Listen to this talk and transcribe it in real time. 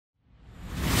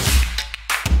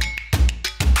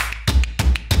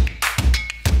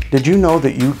Did you know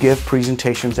that you give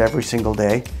presentations every single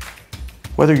day?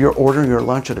 Whether you're ordering your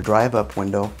lunch at a drive-up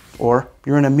window, or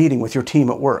you're in a meeting with your team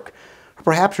at work, or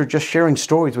perhaps you're just sharing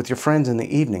stories with your friends in the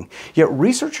evening. Yet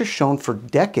research has shown for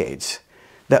decades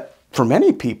that for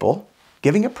many people,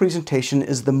 giving a presentation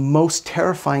is the most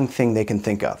terrifying thing they can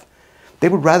think of. They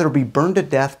would rather be burned to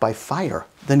death by fire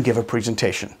than give a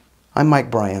presentation. I'm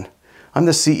Mike Bryan. I'm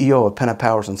the CEO of Penna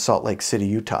Powers in Salt Lake City,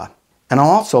 Utah. And I'm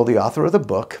also the author of the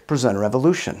book, Presenter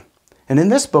Evolution. And in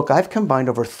this book, I've combined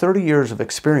over 30 years of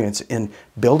experience in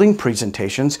building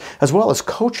presentations, as well as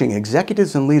coaching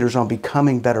executives and leaders on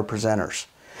becoming better presenters.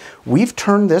 We've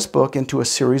turned this book into a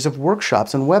series of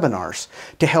workshops and webinars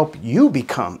to help you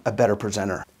become a better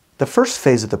presenter. The first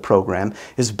phase of the program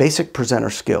is basic presenter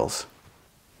skills.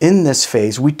 In this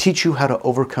phase, we teach you how to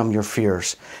overcome your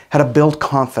fears, how to build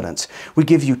confidence. We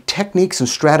give you techniques and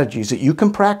strategies that you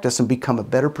can practice and become a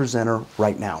better presenter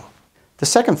right now. The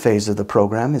second phase of the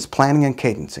program is planning and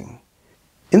cadencing.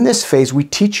 In this phase, we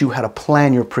teach you how to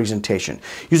plan your presentation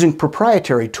using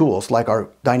proprietary tools like our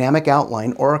dynamic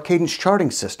outline or our cadence charting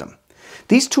system.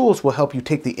 These tools will help you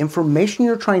take the information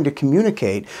you're trying to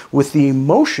communicate with the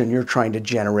emotion you're trying to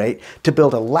generate to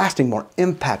build a lasting, more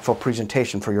impactful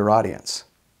presentation for your audience.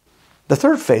 The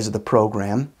third phase of the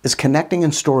program is connecting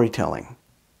and storytelling.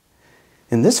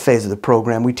 In this phase of the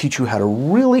program, we teach you how to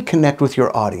really connect with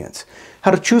your audience,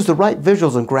 how to choose the right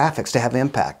visuals and graphics to have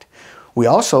impact. We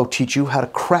also teach you how to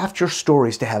craft your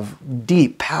stories to have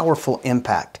deep, powerful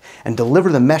impact and deliver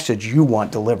the message you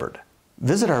want delivered.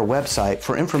 Visit our website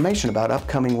for information about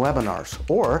upcoming webinars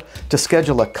or to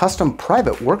schedule a custom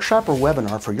private workshop or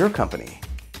webinar for your company.